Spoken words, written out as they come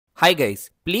Hi guys,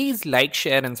 please like,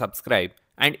 share and subscribe.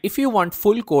 And if you want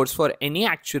full course for any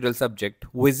actuarial subject,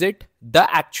 visit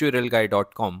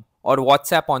theactuarialguy.com or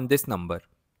WhatsApp on this number.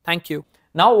 Thank you.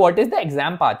 Now, what is the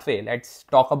exam pathway? Let's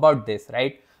talk about this,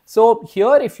 right? So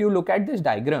here, if you look at this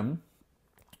diagram,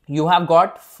 you have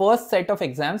got first set of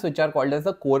exams which are called as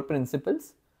the core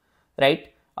principles,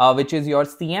 right? Which is your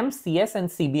CM, CS and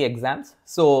CB exams.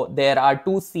 So there are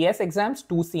 2 CS exams,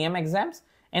 2 CM exams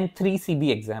and 3 CB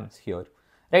exams here,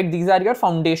 right? These are your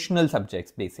foundational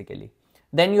subjects basically.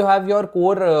 Then you have your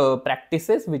core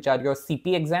practices, which are your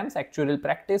CP exams, actuarial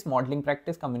practice, modeling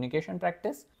practice, communication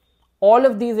practice. All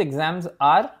of these exams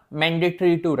are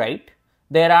mandatory to write.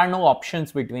 There are no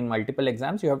options between multiple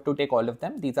exams. You have to take all of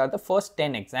them. These are the first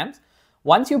 10 exams.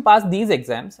 Once you pass these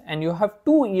exams and you have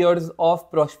 2 years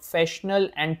of professional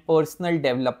and personal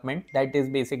development, that is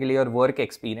basically your work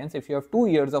experience. If you have 2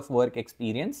 years of work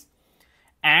experience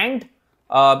and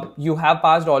you have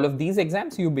passed all of these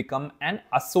exams, you become an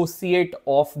associate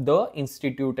of the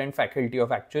Institute and Faculty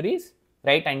of Actuaries,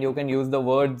 right? And you can use the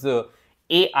words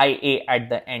AIA at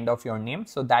the end of your name.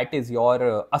 So that is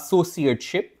your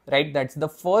associateship, right? That's the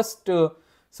first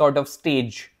sort of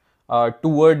stage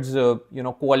towards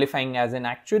qualifying as an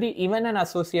actuary. Even an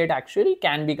associate actuary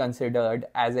can be considered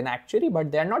as an actuary,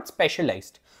 but they are not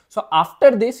specialized. So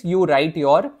after this, you write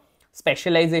your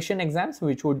specialization exams,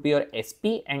 which would be your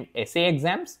SP and SA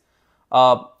exams.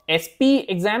 SP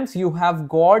exams, you have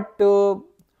got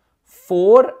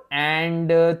 4 and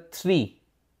 3,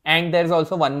 and there's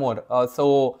also one more.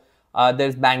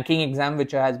 There's banking exam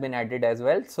which has been added as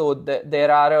well. So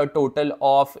there are a total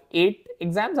of 8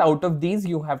 exams. Out of these,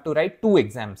 you have to write 2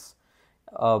 exams.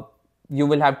 You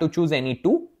will have to choose any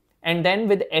 2. And then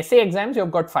with SA exams,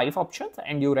 you've got 5 options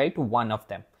and you write one of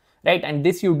them, right? And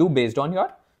this you do based on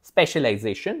your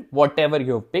specialization, whatever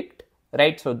you have picked,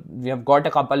 right? So we have got a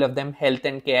couple of them: health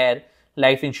and care,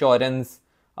 life insurance,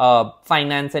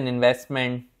 finance and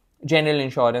investment, general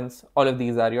insurance. All of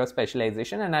these are your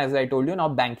specialization. And as I told you, now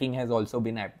banking has also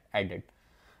been added,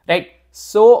 right?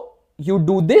 So you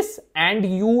do this and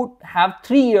you have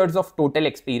 3 years of total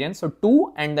experience. So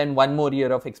 2 and then 1 more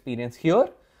year of experience here.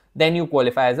 Then you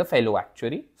qualify as a fellow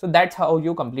actuary. So that's how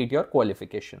you complete your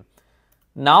qualification.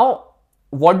 Now,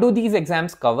 what do these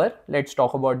exams cover? Let's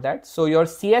talk about that. So your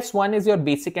CS1 is your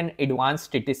basic and advanced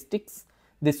statistics.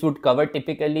 This would cover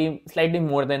typically slightly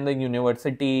more than the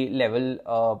university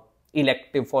level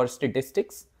elective for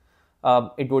statistics.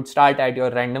 It would start at your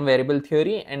random variable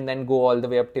theory and then go all the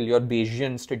way up till your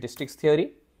Bayesian statistics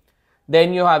theory.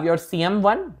 Then you have your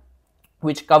CM1,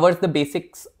 which covers the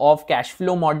basics of cash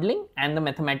flow modeling and the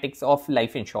mathematics of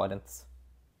life insurance,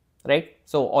 right?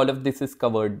 So all of this is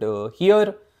covered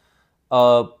here.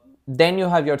 Then you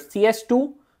have your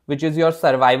CS2, which is your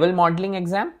survival modeling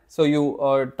exam. So you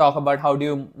talk about how do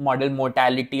you model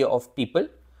mortality of people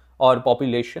or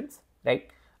populations, right?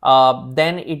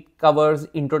 Then it covers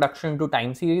introduction to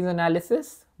time series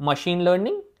analysis, machine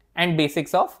learning, and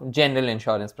basics of general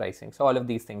insurance pricing. So all of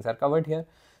these things are covered here.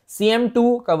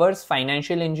 CM2 covers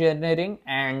financial engineering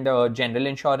and general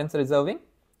insurance reserving,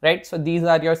 right? So these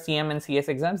are your CM and CS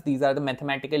exams. These are the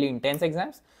mathematically intense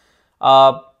exams.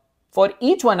 For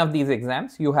each one of these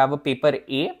exams, you have a paper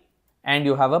A and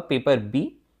you have a paper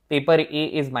B. Paper A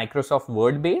is Microsoft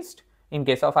Word based in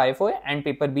case of IFoA, and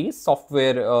paper B is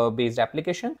software based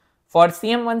application. For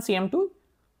CM1, CM2,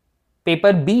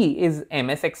 paper B is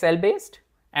MS Excel based,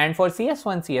 and for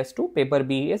CS1, CS2, paper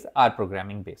B is R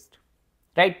programming based,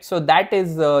 right? So that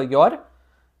is your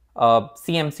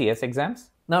CM/CS exams.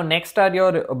 Now next are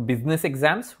your business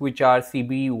exams, which are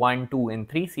CB1, 2 and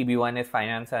 3. CB1 is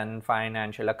finance and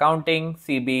financial accounting,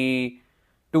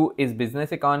 CB2 is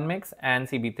business economics, and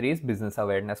CB3 is business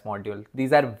awareness module.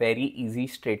 These are very easy,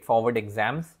 straightforward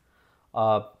exams.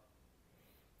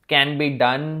 Can be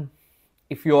done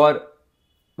if you are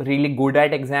really good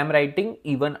at exam writing.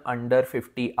 Even under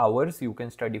 50 hours you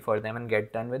can study for them and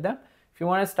get done with them. If you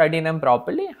want to study them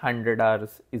properly, 100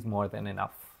 hours is more than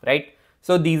enough, right?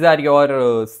 So these are your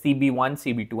CB1,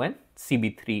 CB2 and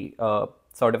CB3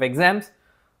 sort of exams.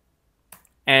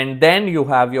 And then you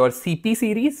have your CP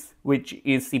series, which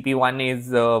is CP1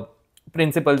 is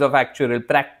principles of actuarial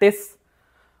practice,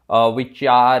 which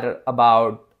are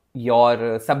about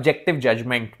your subjective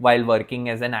judgment while working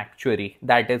as an actuary.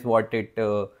 That is what it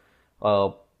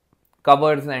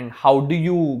covers, and how do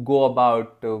you go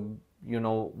about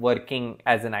working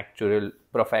as an actuarial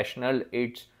professional.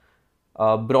 It's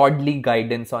broadly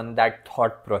guidance on that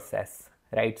thought process,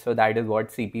 right? So that is what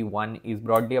CP1 is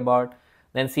broadly about.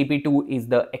 Then CP2 is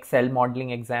the Excel modeling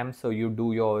exam. So you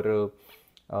do your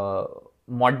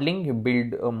modeling, you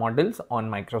build models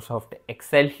on Microsoft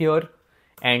Excel here.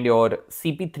 and your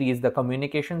CP3 is the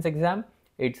communications exam.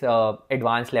 It's a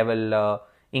advanced level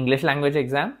English language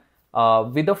exam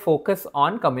with a focus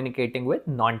on communicating with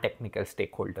non-technical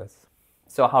stakeholders.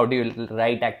 So how do you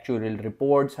write actuarial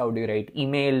reports, how do you write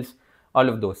emails, all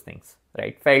of those things,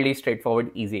 right? Fairly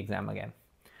straightforward, easy exam again.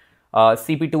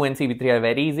 CP2 and CP3 are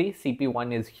very easy.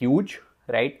 CP1 is huge,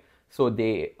 right? So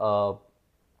they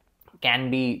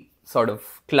can be sort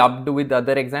of clubbed with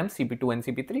other exams, CP2 and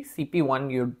CP3.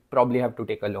 CP1 you'd probably have to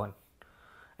take alone,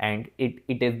 and it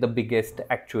is the biggest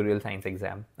actuarial science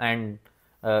exam, and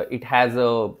it has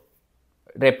a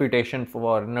reputation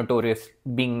for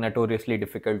being notoriously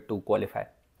difficult to qualify.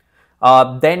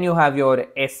 Then you have your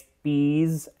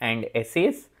SPs and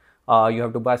essays. You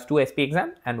have to pass 2 SP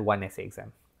exam and 1 essay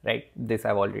exam, right? This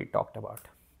I've already talked about.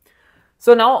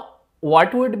 So now,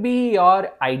 what would be your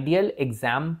ideal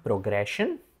exam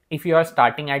progression if you are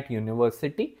starting at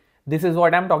university? This is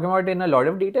what I'm talking about in a lot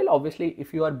of detail. Obviously,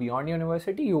 if you are beyond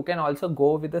university, you can also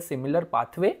go with a similar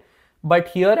pathway. But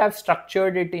here I've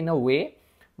structured it in a way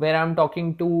where I'm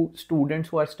talking to students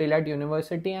who are still at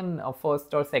university and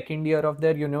first or second year of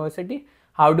their university.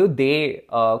 How do they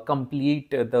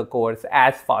complete the course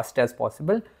as fast as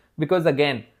possible? Because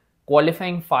again,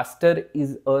 qualifying faster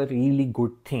is a really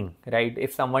good thing, right?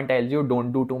 If someone tells you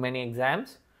don't do too many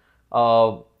exams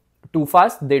too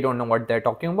fast, they don't know what they're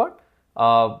talking about.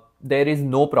 There is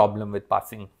no problem with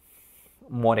passing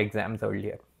more exams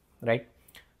earlier, right?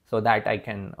 So that I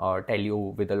can tell you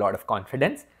with a lot of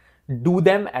confidence. Do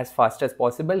them as fast as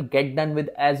possible, get done with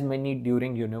as many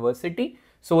during university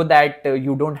so that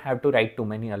you don't have to write too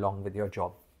many along with your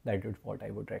job. That is what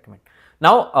I would recommend.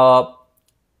 Now,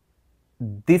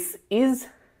 this is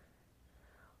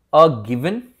a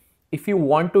given. If you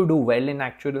want to do well in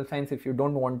actuarial science, if you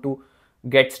don't want to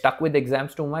get stuck with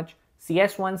exams too much,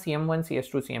 CS1, CM1,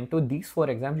 CS2, CM2, these 4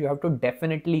 exams you have to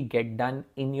definitely get done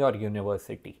in your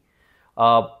university.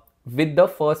 With the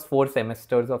first 4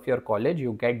 semesters of your college,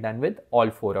 you get done with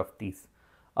all 4 of these.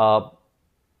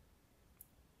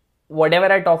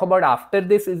 Whatever I talk about after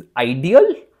this is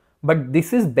ideal, but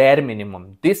this is bare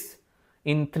minimum. This,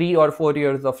 in 3 or 4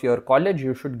 years of your college,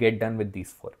 you should get done with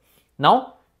these 4.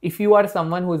 Now, if you are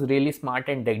someone who is really smart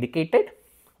and dedicated,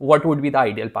 what would be the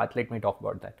ideal path? Let me talk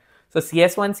about that. So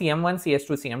CS1, CM1,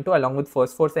 CS2, CM2 along with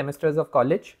first 4 semesters of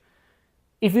college.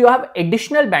 If you have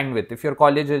additional bandwidth, if your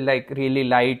college is like really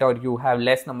light or you have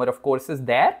less number of courses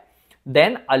there,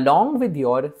 then along with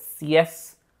your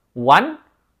CS1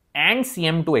 and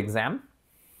CM2 exam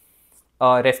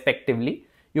respectively,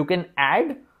 you can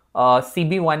add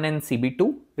CB1 and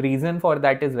CB2. Reason for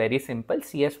that is very simple.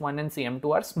 CS1 and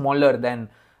CM2 are smaller than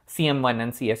CM1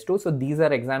 and CS2. So these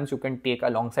are exams you can take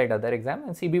alongside other exams,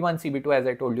 and CB1, CB2, as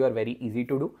I told you, are very easy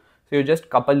to do. So you just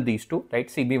couple these two, right?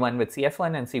 CB1 with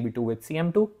CS1 and CB2 with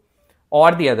CM2,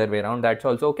 or the other way around, that's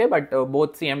also okay. But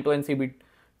both CM2 and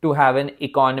CB2 have an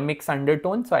economics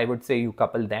undertone, so I would say you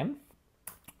couple them.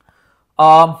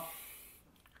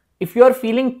 If you are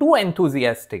feeling too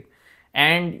enthusiastic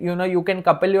and you can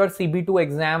couple your CB2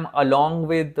 exam along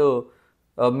with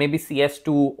maybe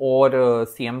CS2 or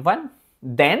CM1,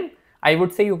 then I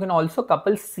would say you can also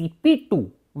couple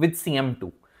CP2 with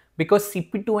CM2, because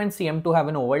CP2 and CM2 have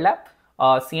an overlap.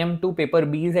 CM2 paper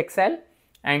B is Excel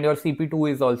and your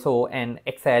CP2 is also an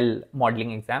Excel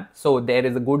modeling exam. So there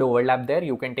is a good overlap there.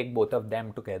 You can take both of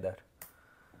them together.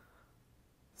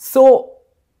 So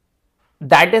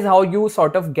that is how you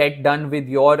sort of get done with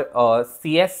your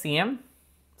CS, CM,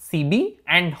 CB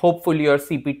and hopefully your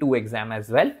CP2 exam as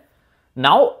well.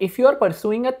 Now, if you are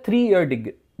pursuing a 3-year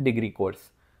degree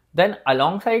course, then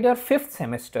alongside your 5th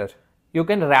semester, you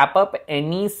can wrap up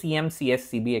any CM, CS,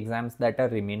 CB exams that are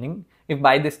remaining. If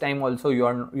by this time also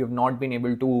you've not been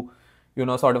able to,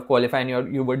 sort of qualify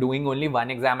and you were doing only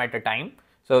one exam at a time.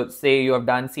 So say you have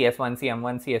done CS1,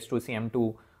 CM1,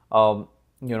 CS2,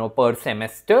 CM2, per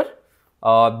semester.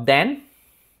 Then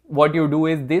what you do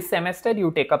is this semester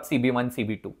you take up CB1,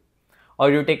 CB2,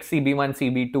 or you take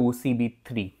CB1, CB2,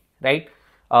 CB3, right?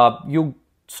 You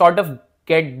sort of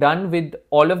get done with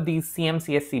all of these CM,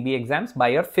 CS, CB exams by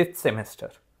your 5th semester.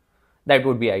 That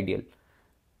would be ideal.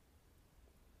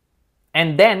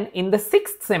 And then in the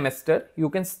 6th semester, you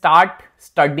can start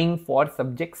studying for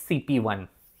subject CP1,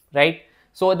 right?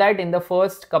 So that in the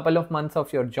first couple of months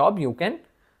of your job, you can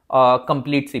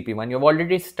complete CP1. You've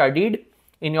already studied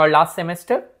in your last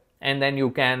semester, and then you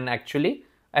can actually,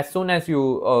 as soon as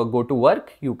you go to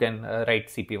work, you can write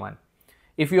CP1.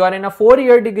 If you are in a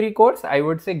 4-year degree course, I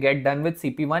would say get done with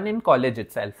CP1 in college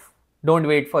itself. Don't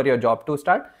wait for your job to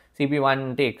start.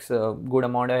 CP1 takes a good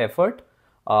amount of effort.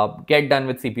 get done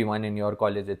with CP1 in your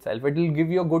college itself. It will give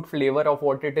you a good flavor of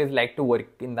what it is like to work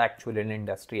in the actuarial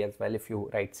industry as well if you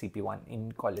write CP1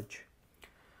 in college.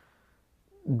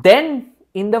 Then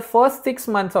in the first 6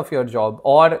 months of your job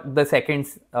or the second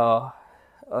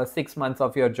 6 months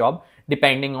of your job,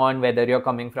 depending on whether you're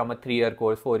coming from a 3-year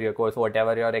course, 4-year course,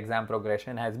 whatever your exam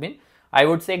progression has been, I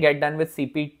would say get done with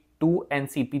CP2 and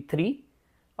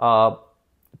CP3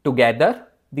 together.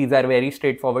 These are very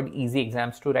straightforward, easy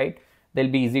exams to write. They'll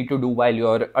be easy to do while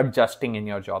you're adjusting in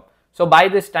your job. So by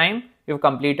this time, you've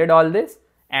completed all this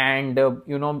and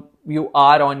you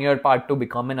are on your path to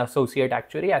become an associate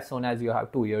actuary as soon as you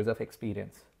have 2 years of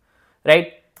experience,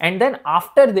 right? And then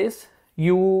after this,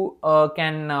 you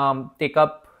can take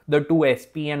up the 2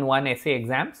 SP and 1 SA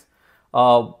exams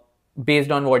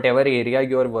based on whatever area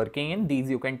you're working in. These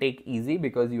you can take easy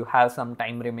because you have some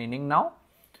time remaining now.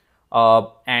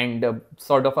 And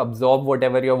sort of absorb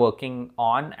whatever you're working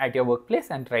on at your workplace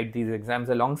and write these exams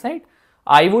alongside.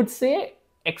 I would say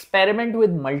experiment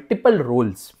with multiple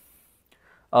roles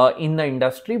in the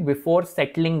industry before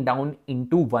settling down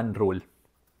into one role,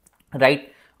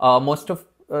 right? Most of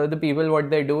the people, what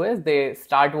they do is they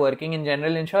start working in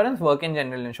general insurance, work in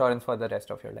general insurance for the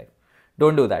rest of your life.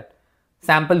 Don't do that.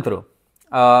 Sample through.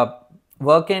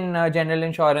 Work in general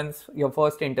insurance, your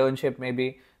first internship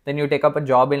maybe, then you take up a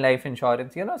job in life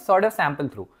insurance, sort of sample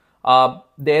through.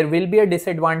 There will be a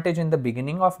disadvantage in the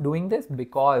beginning of doing this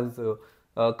because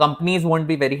companies won't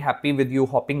be very happy with you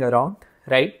hopping around,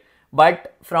 right?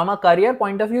 But from a career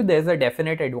point of view, there's a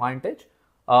definite advantage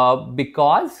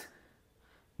because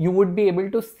you would be able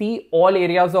to see all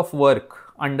areas of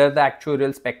work under the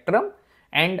actuarial spectrum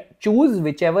and choose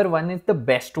whichever one is the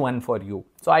best one for you.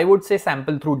 So I would say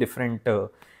sample through different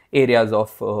areas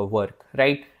of work,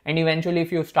 right? And eventually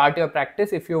if you start your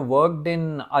practice, if you worked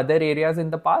in other areas in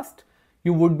the past,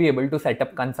 you would be able to set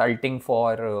up consulting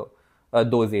for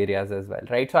those areas as well,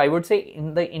 right? So I would say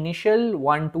in the initial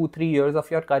 1, 2, 3 years of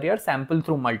your career, sample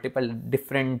through multiple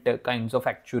different kinds of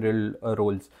actuarial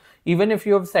roles. Even if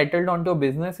you have settled onto a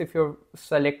business, if you've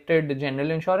selected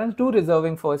general insurance, do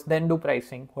reserving first, then do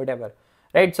pricing, whatever,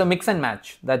 right? So mix and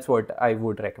match, that's what I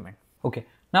would recommend. Okay,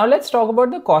 now let's talk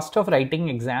about the cost of writing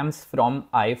exams from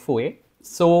IFoA.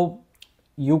 So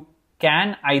you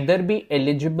can either be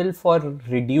eligible for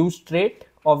reduced rate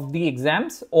of the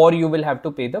exams or you will have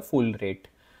to pay the full rate.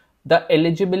 The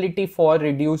eligibility for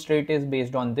reduced rate is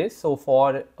based on this. So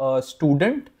for a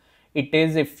student, it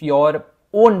is if your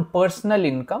own personal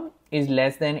income is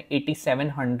less than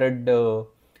 8,700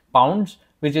 pounds,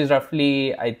 which is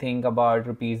roughly, I think, about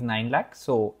rupees 9 lakh.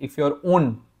 So if your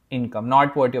own income,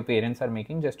 not what your parents are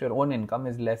making, just your own income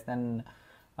is less than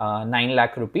 9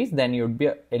 lakh rupees, then you'd be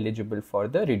eligible for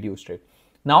the reduced rate.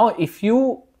 Now, if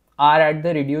you are at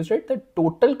the reduced rate, the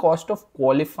total cost of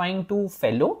qualifying to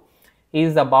fellow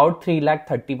is about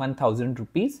 3,31,000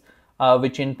 rupees,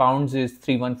 which in pounds is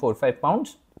 3,145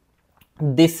 pounds.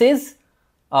 This is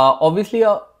obviously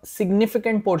a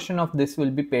significant portion of this will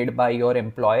be paid by your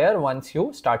employer once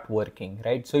you start working,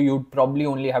 right? So you'd probably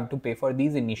only have to pay for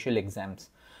these initial exams.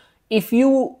 If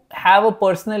you have a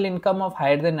personal income of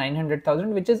higher than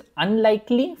 900,000, which is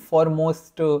unlikely for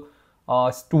most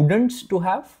students to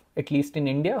have, at least in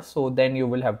India, so then you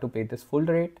will have to pay this full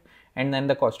rate, and then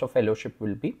the cost of fellowship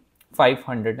will be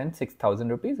 506,000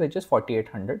 rupees, which is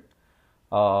 4,800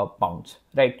 pounds,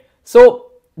 right?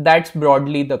 So that's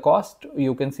broadly the cost.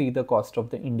 You can see the cost of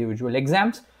the individual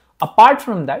exams. Apart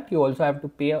from that, you also have to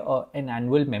pay an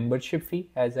annual membership fee,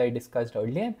 as I discussed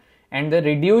earlier. And the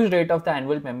reduced rate of the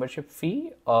annual membership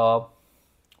fee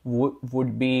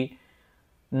would be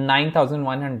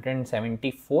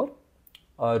 9,174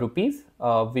 rupees,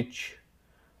 which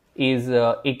is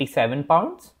 87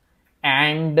 pounds.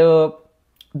 And the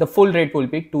full rate will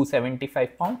be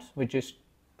 275 pounds, which is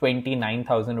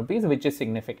 29,000 rupees, which is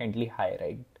significantly high,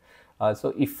 right?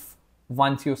 So if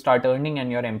once you start earning and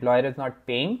your employer is not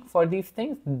paying for these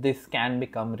things, this can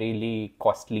become really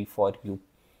costly for you.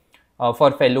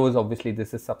 For fellows, obviously,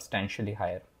 this is substantially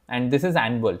higher, and this is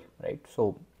annual, right?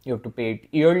 So you have to pay it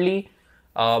yearly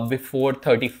before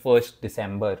 31st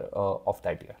December of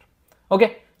that year.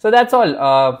 Okay, so that's all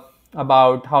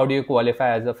about how do you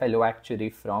qualify as a fellow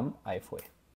actuary from IFoA.